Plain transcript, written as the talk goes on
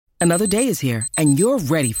Another day is here, and you're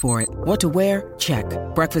ready for it. What to wear? Check.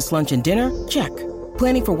 Breakfast, lunch, and dinner? Check.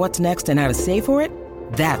 Planning for what's next and how to save for it?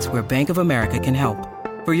 That's where Bank of America can help.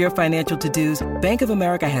 For your financial to-dos, Bank of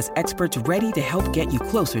America has experts ready to help get you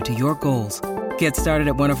closer to your goals. Get started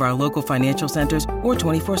at one of our local financial centers or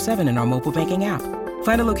 24/7 in our mobile banking app.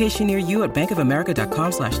 Find a location near you at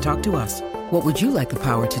bankofamerica.com/talktous. What would you like the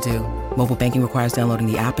power to do? Mobile banking requires downloading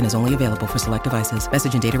the app and is only available for select devices.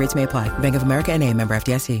 Message and data rates may apply. Bank of America N.A., member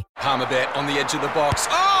FDIC. Palmerbet on the edge of the box.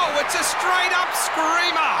 Oh, it's a straight-up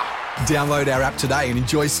screamer! Download our app today and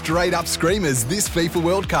enjoy straight-up screamers this FIFA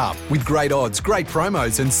World Cup with great odds, great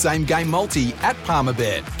promos and same-game multi at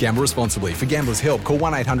Palmerbet. Gamble responsibly. For Gamblers' Help, call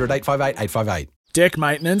 1-800-858-858. Deck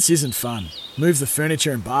maintenance isn't fun. Move the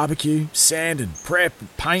furniture and barbecue, sand and prep,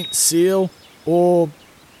 paint, seal, or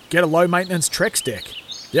get a low-maintenance Trex deck.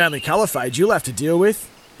 The only colour fade you'll have to deal with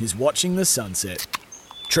is watching the sunset.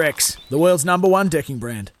 Trex, the world's #1 decking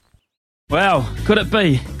brand. Well, could it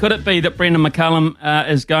be that Brendan McCullum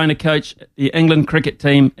is going to coach the England cricket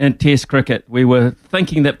team in Test cricket? We were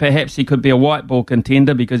thinking that perhaps he could be a white ball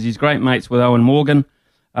contender because he's great mates with Owen Morgan,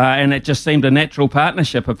 and it just seemed a natural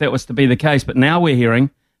partnership if that was to be the case. But now we're hearing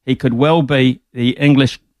he could well be the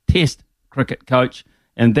English Test cricket coach,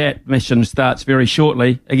 and that mission starts very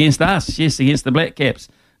shortly against us, yes, against the Black Caps.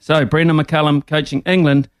 So Brendan McCullum coaching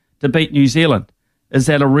England to beat New Zealand. Is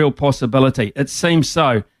that a real possibility? It seems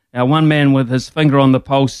so. Now, one man with his finger on the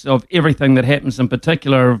pulse of everything that happens, in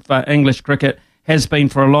particular of English cricket, has been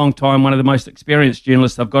for a long time one of the most experienced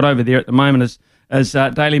journalists I've got over there at the moment is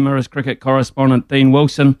Daily Mirror's cricket correspondent, Dean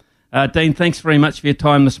Wilson. Dean, thanks very much for your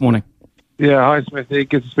time this morning. Yeah, hi Smithy,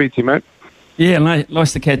 good to speak to you, mate. Yeah,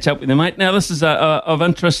 nice to catch up with you, mate. Now, this is of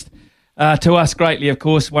interest to us greatly, of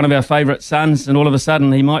course, one of our favourite sons, and all of a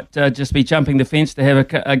sudden he might just be jumping the fence to have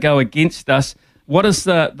a go against us. What is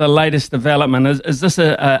the latest development? Is this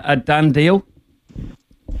a done deal?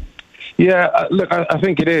 Yeah, look, I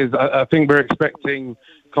think it is. I think we're expecting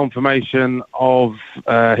confirmation of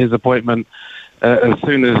his appointment as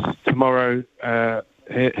soon as tomorrow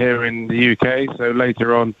here in the UK, so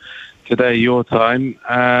later on today, your time.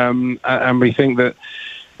 And we think that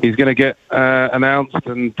he's going to get announced,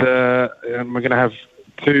 and we're going to have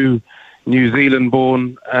 2 New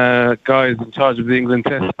Zealand-born guys in charge of the England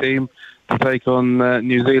Test team to take on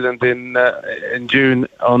New Zealand in June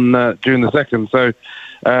on June the 2nd. So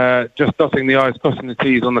just dotting the I's, crossing the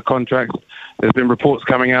T's on the contracts. There's been reports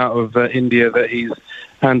coming out of India that he's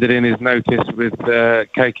handed in his notice with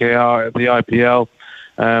KKR at the IPL.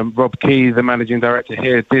 Rob Key, the managing director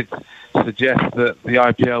here, did suggest that the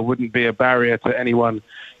IPL wouldn't be a barrier to anyone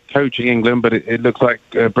coaching England, but it looks like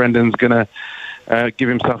Brendan's going to give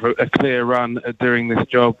himself a clear run during this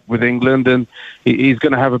job with England, and he's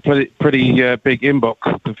going to have a pretty big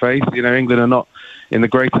inbox to face. You know, England are not in the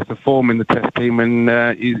greatest of form in the Test team, and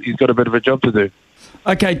he's got a bit of a job to do.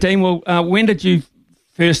 Okay, Dean, well, when did you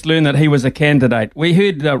first learn that he was a candidate? We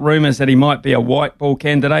heard rumours that he might be a white ball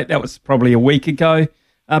candidate. That was probably a week ago.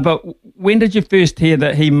 But when did you first hear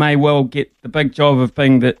that he may well get the big job of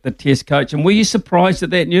being the Test coach? And were you surprised at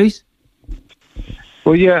that news?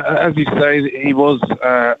 Well, yeah, as you say, he was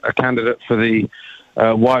a candidate for the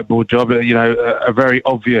white ball job. You know, a very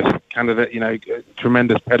obvious candidate. You know,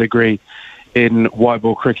 tremendous pedigree in white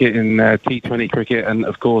ball cricket, in T20 cricket, and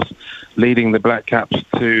of course, leading the Black Caps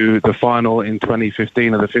to the final in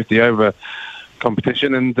 2015 of the 50-over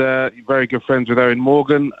competition. And very good friends with Owen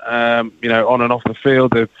Morgan. You know, on and off the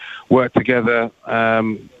field, they've worked together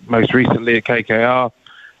most recently at KKR.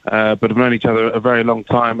 But have known each other a very long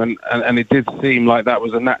time, and it did seem like that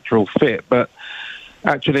was a natural fit. But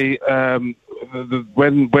actually,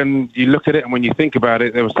 when you look at it and when you think about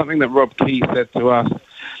it, there was something that Rob Key said to us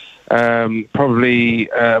probably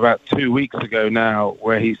about 2 weeks ago now,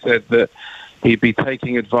 where he said that he'd be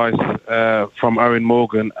taking advice from Owen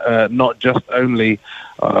Morgan, not just only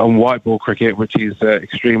on white ball cricket, which he's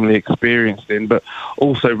extremely experienced in, but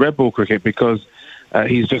also red ball cricket, because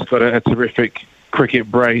he's just got a terrific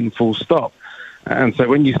cricket brain, full stop. And so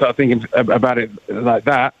when you start thinking about it like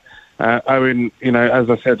that, Owen, you know, as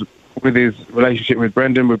I said, with his relationship with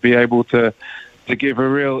Brendan, would be able to give a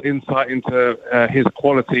real insight into his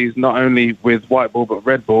qualities, not only with white ball but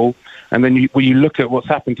red ball. And then when you look at what's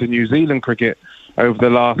happened to New Zealand cricket over the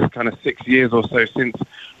last kind of 6 years or so since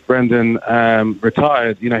Brendan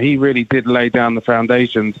retired, you know, he really did lay down the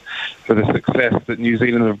foundations for the success that New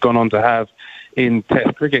Zealand have gone on to have in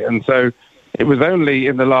Test cricket. And so it was only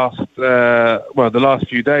in the last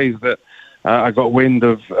few days that I got wind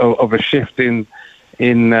of a shift in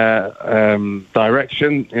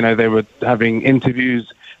direction. You know, they were having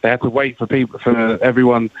interviews they had to wait for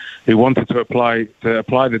everyone who wanted to apply.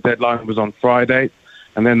 The deadline was on Friday,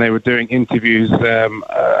 and then they were doing interviews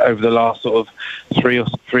over the last sort of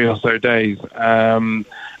three or so days, and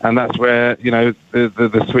that's where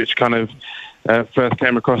the switch kind of first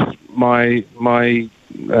came across my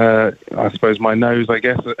I suppose my nose, I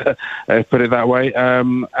guess, put it that way,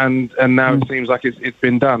 and now it seems like it's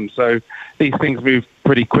been done. So these things move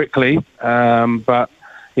pretty quickly, but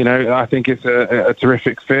I think it's a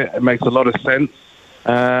terrific fit. It makes a lot of sense,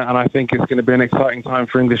 and I think it's going to be an exciting time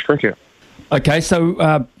for English cricket. Okay,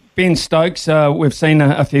 so Ben Stokes, we've seen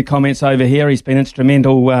a few comments over here. He's been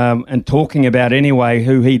instrumental in talking about, anyway,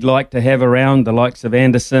 who he'd like to have around, the likes of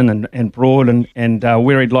Anderson and Broad, and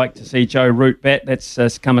where he'd like to see Joe Root bat.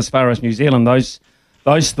 That's come as far as New Zealand, those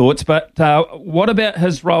thoughts. But what about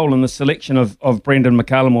his role in the selection of Brendon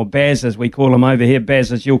McCullum, or Baz, as we call him over here,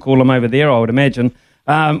 Baz, as you'll call him over there, I would imagine.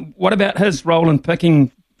 What about his role in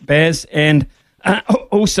picking Baz? And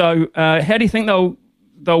also, how do you think they'll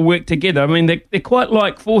work together? I mean, they're quite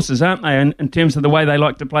like forces, aren't they, in terms of the way they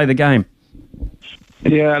like to play the game?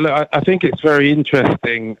 Yeah, look, I think it's very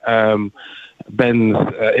interesting, Ben's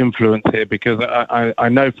influence here, because I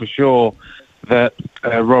know for sure that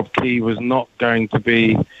Rob Key was not going to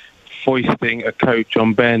be foisting a coach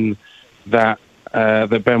on Ben that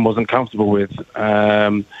Ben wasn't comfortable with,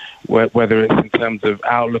 whether it's in terms of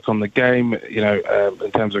outlook on the game,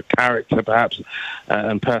 in terms of character perhaps,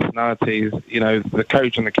 and personalities. The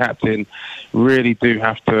coach and the captain really do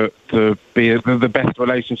have to be the best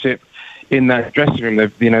relationship in that dressing room.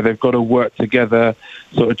 They've got to work together,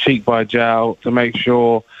 sort of cheek by jowl, to make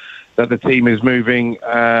sure that the team is moving,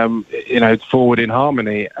 forward in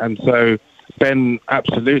harmony. And so Ben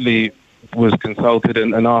absolutely was consulted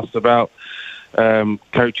and asked about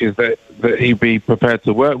coaches that he'd be prepared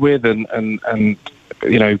to work with, and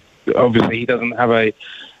obviously he doesn't have a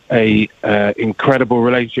incredible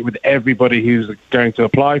relationship with everybody who's going to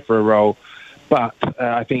apply for a role, but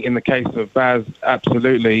I think in the case of Baz,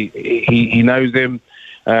 absolutely he knows him.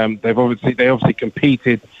 They obviously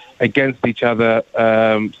competed against each other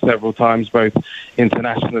several times, both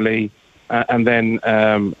internationally and then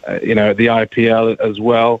at the IPL as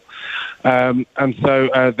well. And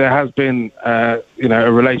so there has been, a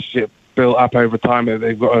relationship built up over time.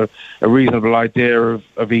 They've got a reasonable idea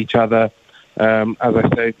of each other. As I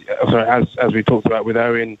said, as we talked about with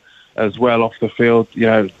Owen as well off the field,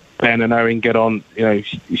 Ben and Owen get on,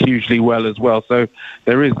 hugely well as well. So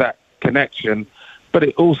there is that connection. But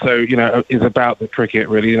it also, is about the cricket,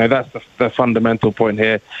 really. That's the fundamental point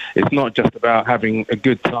here. It's not just about having a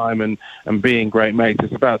good time and being great mates.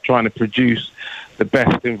 It's about trying to produce the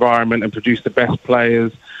best environment and produce the best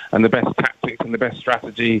players and the best tactics and the best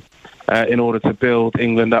strategy in order to build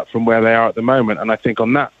England up from where they are at the moment. And I think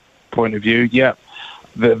on that point of view,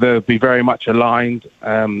 they'll be very much aligned,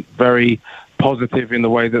 very positive in the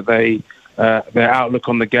way that their outlook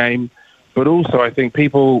on the game. But also, I think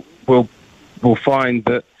people will find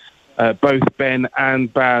that both Ben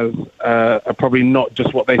and Baz are probably not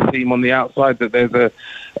just what they seem on the outside, that there's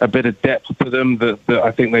a bit of depth to them, that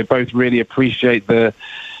I think they both really appreciate the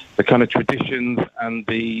kind of traditions and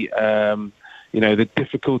the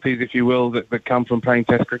difficulties, if you will, that come from playing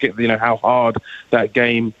Test cricket, how hard that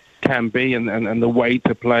game can be and the way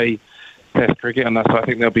to play Test cricket. And so I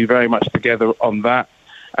think they'll be very much together on that.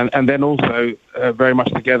 And then also very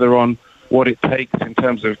much together on what it takes in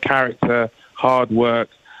terms of character, hard work,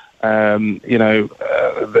 the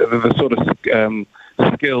sort of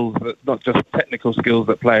skills, that not just technical skills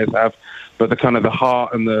that players have, but the kind of the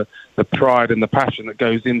heart and the pride and the passion that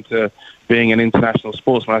goes into being an international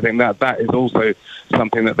sportsman. I think that is also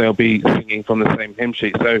something that they'll be singing from the same hymn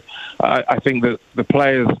sheet. So I think that the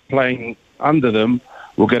players playing under them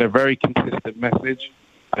will get a very consistent message.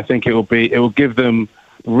 I think it will give them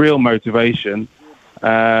real motivation.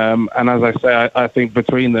 And as I say, I think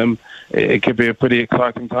between them, it could be a pretty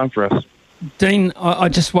exciting time for us. Dean, I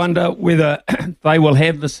just wonder whether they will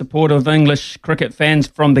have the support of English cricket fans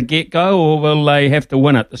from the get-go, or will they have to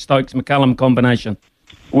win it, the Stokes-McCullum combination?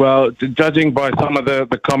 Well, judging by some of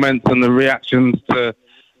the comments and the reactions to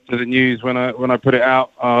the news when I put it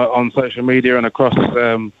out on social media and across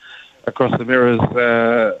the Mirror's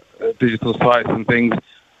digital sites and things,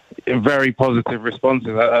 very positive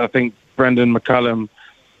responses. I think Brendon McCullum,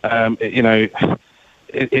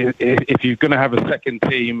 if you're going to have a second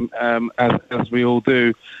team, as we all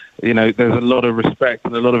do, there's a lot of respect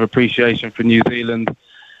and a lot of appreciation for New Zealand,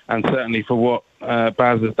 and certainly for what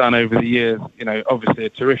Baz has done over the years. Obviously a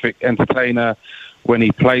terrific entertainer when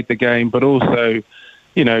he played the game, but also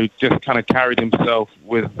just kind of carried himself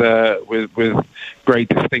with great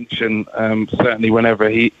distinction. Certainly, whenever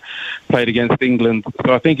he played against England.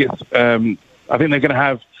 So I think they're going to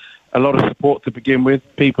have a lot of support to begin with.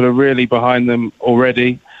 People are really behind them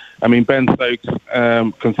already. I mean, Ben Stokes,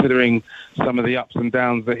 considering some of the ups and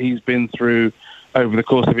downs that he's been through over the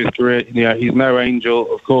course of his career, he's no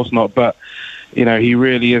angel, of course not, but he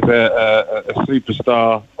really is a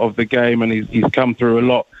superstar of the game, and he's come through a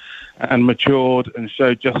lot and matured and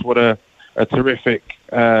showed just what a terrific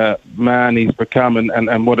man he's become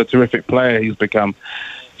and what a terrific player he's become.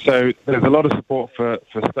 So there's a lot of support for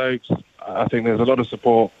Stokes. I think there's a lot of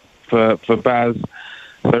support for Baz.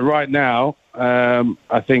 So right now,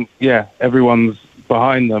 I think, everyone's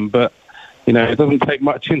behind them, but it doesn't take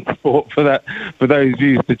much in sport for those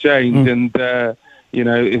views to change. And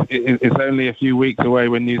it's only a few weeks away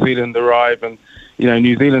when New Zealand arrive, and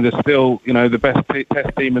New Zealand is still the best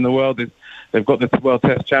test team in the world. They've got the World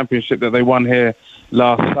Test Championship that they won here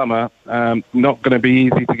last summer. Not going to be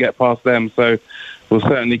easy to get past them, so we'll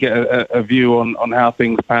certainly get a view on how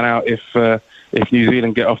things pan out if New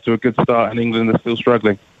Zealand get off to a good start and England are still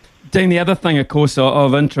struggling. Dean, the other thing, of course,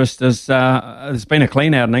 of interest is there's been a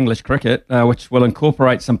clean-out in English cricket, which will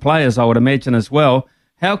incorporate some players, I would imagine, as well.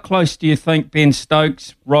 How close do you think Ben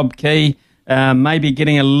Stokes, Rob Key, maybe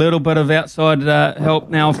getting a little bit of outside help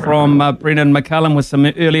now from Brendan McCullum with some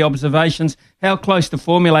early observations, how close to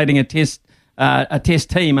formulating a test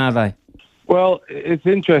team are they? Well, it's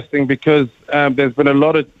interesting because there's been a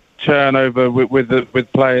lot of turnover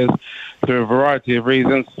with players through a variety of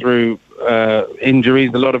reasons, through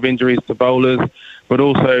injuries, a lot of injuries to bowlers, but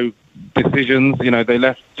also decisions. They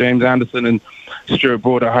left James Anderson and Stuart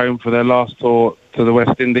Broad at home for their last tour to the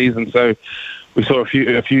West Indies, and so we saw a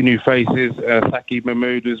few new faces. Saqib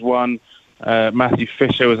Mahmood was one, Matthew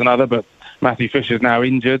Fisher was another, but Matthew Fisher is now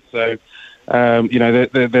injured, so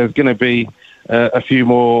there's going to be a few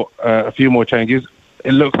more changes.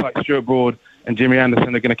 It looks like Stuart Broad and Jimmy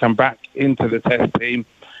Anderson are going to come back into the Test team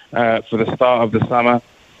for the start of the summer.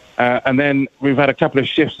 And then we've had a couple of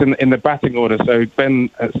shifts in the batting order. So Ben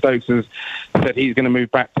Stokes has said he's going to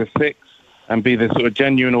move back to 6 and be the sort of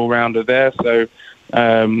genuine all-rounder there. So,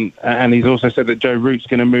 and he's also said that Joe Root's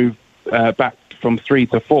going to move back from 3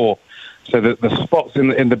 to 4. So that the spots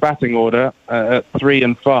in the batting order at 3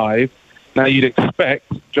 and 5. Now you'd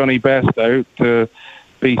expect Johnny Bairstow to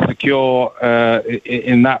be secure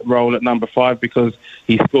in that role at number 5 because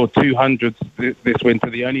he scored 200 this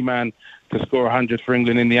winter, the only man to score 100 for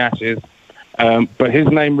England in the Ashes. But his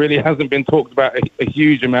name really hasn't been talked about a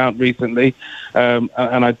huge amount recently,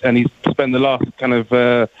 and he's spent the last kind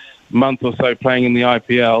of month or so playing in the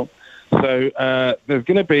IPL. So there's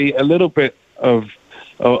going to be a little bit of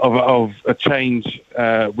a change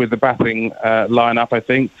with the batting lineup. I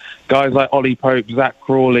think guys like Ollie Pope, Zach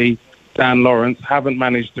Crawley, Dan Lawrence haven't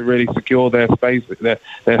managed to really secure their space,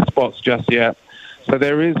 their spots just yet. So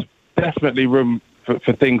there is definitely room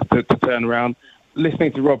for things to turn around.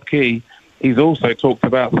 Listening to Rob Key, he's also talked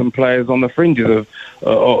about some players on the fringes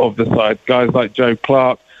of the side, guys like Joe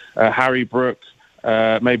Clark, Harry Brooks,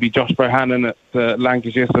 maybe Josh Bohannon at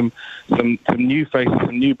Lancashire, some new faces,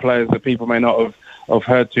 some new players that people may not have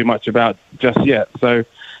heard too much about just yet. So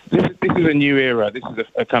this is a new era. This is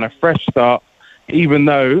a kind of fresh start, even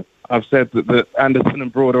though I've said that Anderson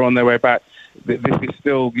and Broad are on their way back. This is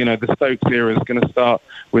still, the Stokes era is going to start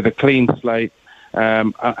with a clean slate.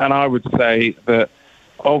 And I would say that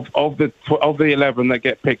of the 11 that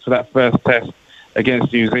get picked for that first test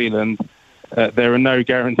against New Zealand, there are no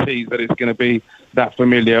guarantees that it's going to be that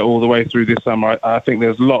familiar all the way through this summer. I think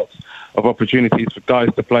there's lots of opportunities for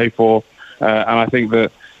guys to play for, and I think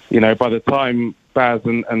that by the time Baz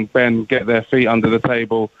and Ben get their feet under the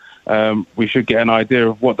table, we should get an idea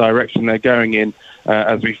of what direction they're going in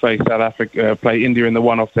as we face South Africa, play India in the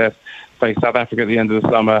one-off test, face South Africa at the end of the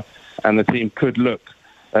summer, and the team could look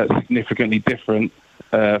significantly different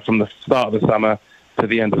from the start of the summer to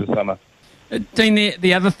the end of the summer. Dean,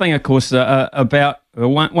 the other thing, of course, about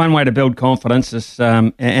one way to build confidence is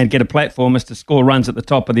and get a platform is to score runs at the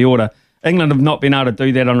top of the order. England have not been able to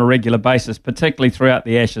do that on a regular basis, particularly throughout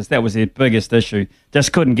the Ashes. That was their biggest issue.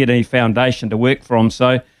 Just couldn't get any foundation to work from.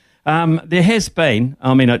 So there has been,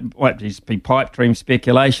 it might just be pipe dream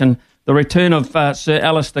speculation, the return of Sir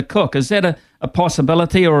Alistair Cook. Is that a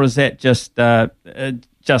possibility, or is that just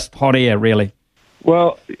hot air, really?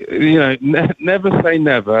 Well, never say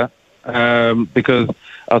never, because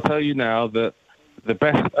I'll tell you now that the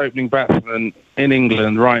best opening batsman in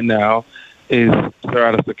England right now is Sir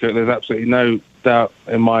Alistair Cook. There's absolutely no doubt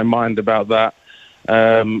in my mind about that.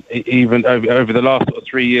 Even over the last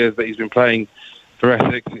 3 years that he's been playing for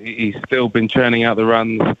Essex. He's still been churning out the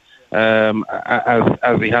runs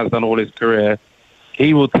as he has done all his career.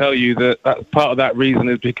 He will tell you that part of that reason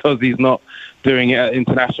is because he's not doing it at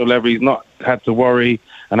international level. He's not had to worry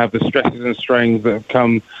and have the stresses and strains that have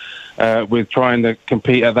come with trying to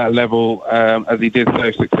compete at that level as he did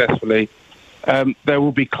so successfully. There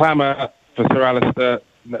will be clamour for Sir Alistair,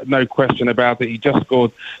 no question about it. He just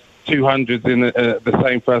scored 200s in the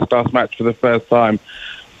same first-class match for the first time.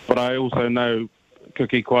 But I also know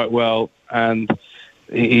Cookie quite well, and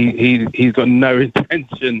he's got no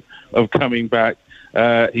intention of coming back.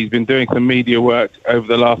 He's been doing some media work over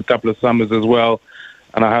the last couple of summers as well,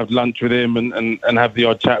 and I have lunch with him and have the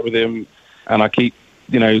odd chat with him, and I keep,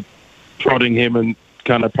 prodding him and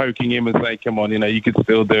kind of poking him and saying, come on, you could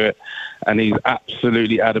still do it. And he's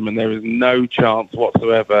absolutely adamant there is no chance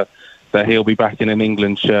whatsoever that he'll be back in an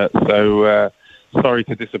England shirt. So sorry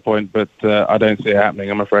to disappoint, but I don't see it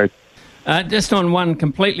happening, I'm afraid. Just on one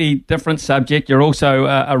completely different subject, you're also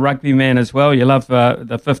a rugby man as well. You love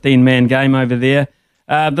the 15-man game over there.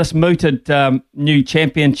 This mooted new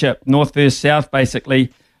championship, North versus South,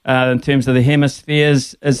 basically, in terms of the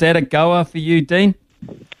hemispheres. Is that a goer for you, Dean?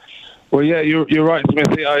 Well, yeah, you're right,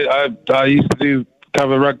 Smithy. I used to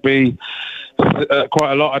cover rugby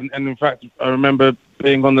quite a lot, and in fact, I remember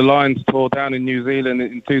being on the Lions tour down in New Zealand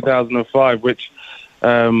in 2005, which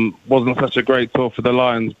wasn't such a great tour for the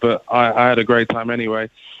Lions, but I had a great time anyway.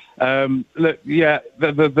 Look, yeah,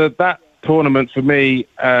 that tournament for me,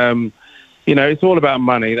 it's all about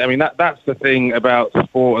money. I mean, that's the thing about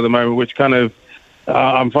sport at the moment, which kind of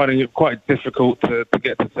I'm finding it quite difficult to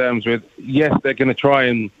get to terms with. Yes, they're going to try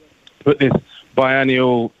and put this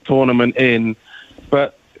biennial tournament in,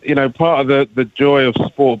 but part of the joy of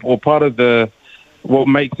sport, or part of what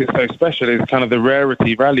makes it so special, is kind of the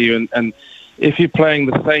rarity value, and if you're playing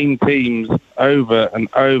the same teams over and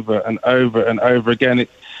over and over and over again,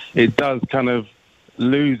 it does kind of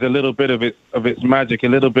lose a little bit of its magic, a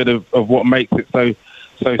little bit of what makes it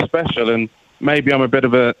so special. And maybe I'm a bit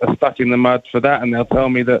of a stuck in the mud for that, and they'll tell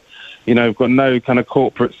me that I've got no kind of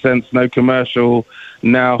corporate sense, no commercial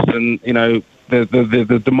nous, and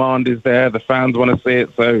the demand is there, the fans want to see it,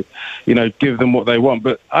 so give them what they want.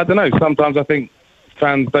 But I don't know, sometimes I think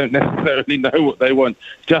fans don't necessarily know what they want.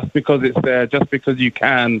 Just because it's there, just because you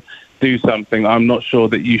can do something, I'm not sure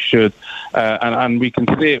that you should. And we can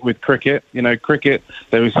see it with cricket. Cricket,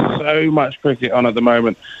 there is so much cricket on at the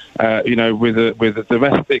moment, with the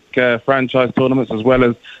domestic franchise tournaments, as well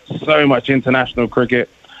as so much international cricket.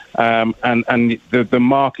 And the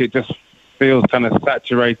market just feels kind of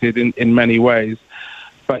saturated in many ways.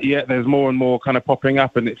 But yet there's more and more kind of popping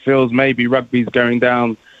up, and it feels maybe rugby's going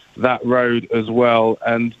down that road as well.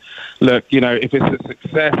 And look, if it's a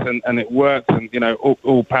success and it works, and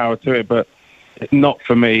all power to it, but not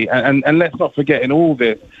for me. And let's not forget, in all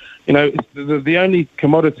this, it's the only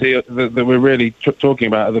commodity that we're really talking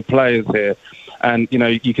about are the players here. And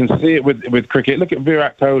you can see it with cricket. Look at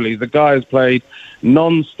Virat Kohli. The guy has played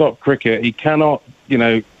non-stop cricket. He cannot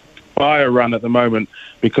buy a run at the moment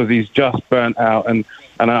because he's just burnt out. And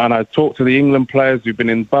I talk to the England players who've been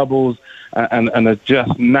in bubbles and are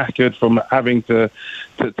just knackered from having to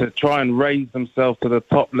try and raise themselves to the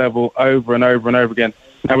top level over and over and over again.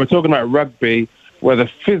 Now we're talking about rugby, where the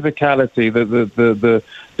physicality,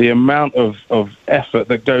 the amount of effort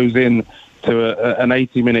that goes in to an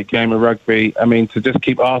 80-minute game of rugby. I mean, to just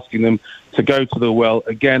keep asking them to go to the well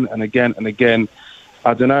again and again and again.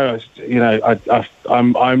 I don't know.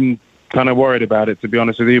 I'm kind of worried about it, to be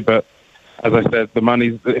honest with you. But as I said, if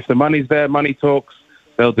the money's there, money talks.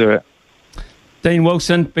 They'll do it. Dean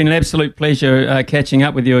Wilson, been an absolute pleasure catching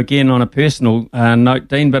up with you again on a personal note,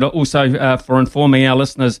 Dean, but also for informing our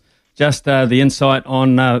listeners just the insight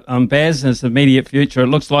on Baz and his immediate future. It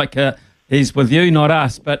looks like he's with you, not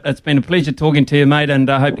us, but it's been a pleasure talking to you, mate, and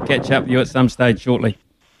I hope to catch up with you at some stage shortly.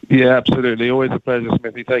 Yeah, absolutely. Always a pleasure,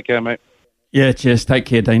 Smithy. Take care, mate. Yeah, cheers. Take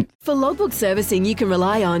care, Dean. For logbook servicing you can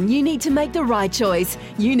rely on, you need to make the right choice.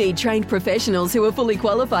 You need trained professionals who are fully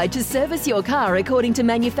qualified to service your car according to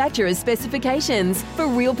manufacturer's specifications. For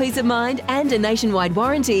real peace of mind and a nationwide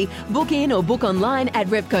warranty, book in or book online at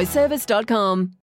repcoservice.com.